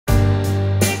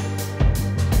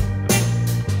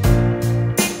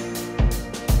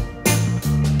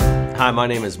Hi, my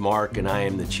name is Mark and I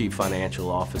am the Chief Financial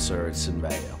Officer at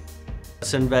Cenveo.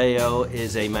 Cenveo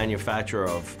is a manufacturer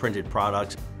of printed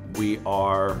products. We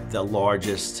are the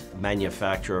largest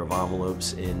manufacturer of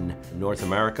envelopes in North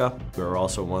America. We're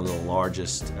also one of the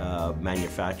largest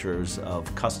manufacturers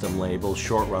of custom labels,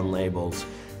 short-run labels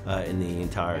in the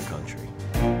entire country.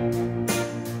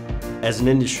 As an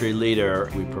industry leader,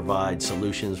 we provide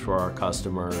solutions for our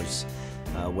customers,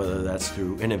 whether that's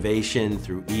through innovation,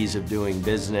 through ease of doing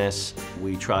business.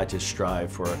 We try to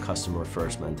strive for a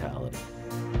customer-first mentality.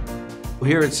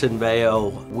 Here at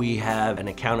Cenveo, we have an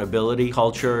accountability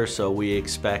culture, so we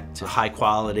expect high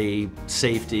quality,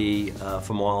 safety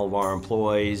from all of our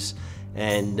employees,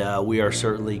 and we are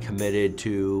certainly committed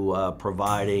to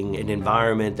providing an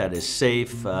environment that is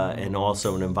safe and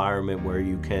also an environment where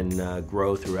you can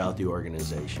grow throughout the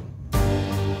organization.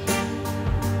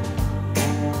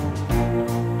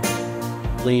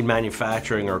 Lean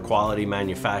manufacturing or quality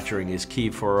manufacturing is key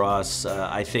for us.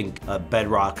 I think a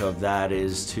bedrock of that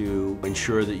is to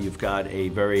ensure that you've got a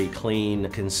very clean,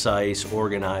 concise,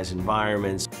 organized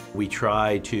environment. We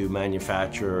try to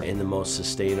manufacture in the most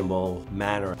sustainable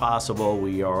manner possible.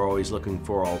 We are always looking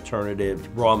for alternative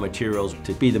raw materials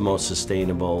to be the most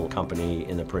sustainable company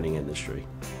in the printing industry.